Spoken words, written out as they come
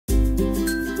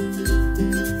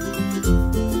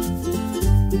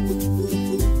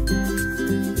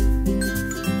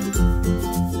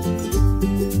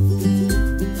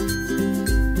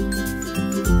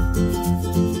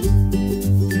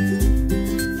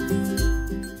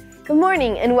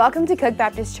morning and welcome to Cook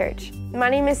Baptist Church. My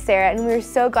name is Sarah and we are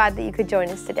so glad that you could join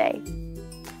us today.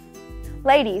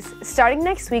 Ladies, starting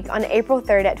next week on April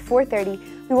 3rd at 4:30,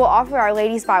 we will offer our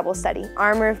Ladies Bible Study,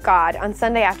 Armor of God, on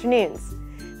Sunday afternoons.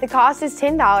 The cost is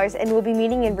 $10 and we'll be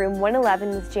meeting in room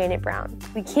 111 with Janet Brown.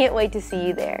 We can't wait to see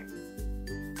you there.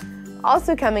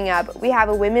 Also coming up, we have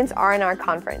a Women's R&R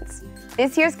Conference.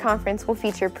 This year's conference will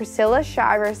feature Priscilla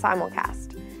Shirer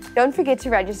simulcast. Don't forget to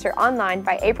register online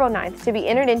by April 9th to be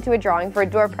entered into a drawing for a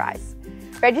door prize.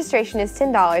 Registration is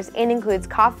 $10 and includes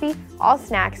coffee, all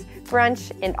snacks,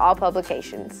 brunch, and all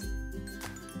publications.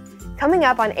 Coming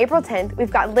up on April 10th,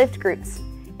 we've got Lift Groups.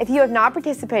 If you have not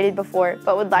participated before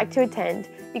but would like to attend,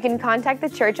 you can contact the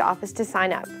church office to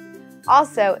sign up.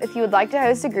 Also, if you would like to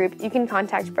host a group, you can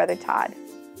contact Brother Todd.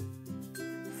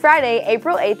 Friday,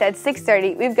 April 8th at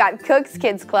 6:30, we've got Cook's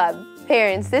Kids Club.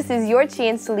 Parents, this is your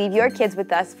chance to leave your kids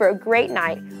with us for a great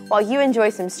night while you enjoy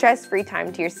some stress-free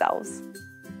time to yourselves.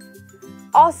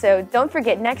 Also, don't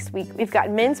forget next week we've got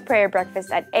Men's Prayer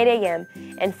Breakfast at 8 a.m.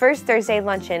 and First Thursday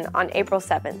Luncheon on April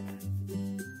 7th.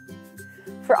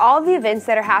 For all of the events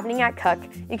that are happening at Cook,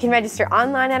 you can register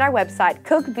online at our website,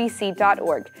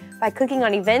 cookbc.org, by clicking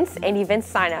on Events and Events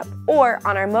Sign Up, or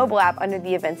on our mobile app under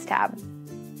the Events tab.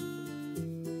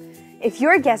 If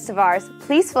you're a guest of ours,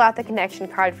 please fill out the connection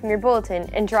card from your bulletin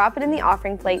and drop it in the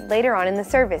offering plate later on in the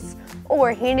service,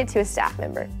 or hand it to a staff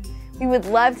member. We would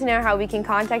love to know how we can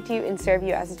contact you and serve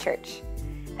you as a church.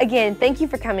 Again, thank you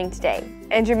for coming today.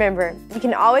 And remember, you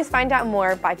can always find out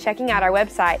more by checking out our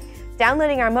website,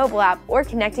 downloading our mobile app, or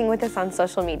connecting with us on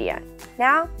social media.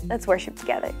 Now, let's worship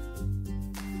together.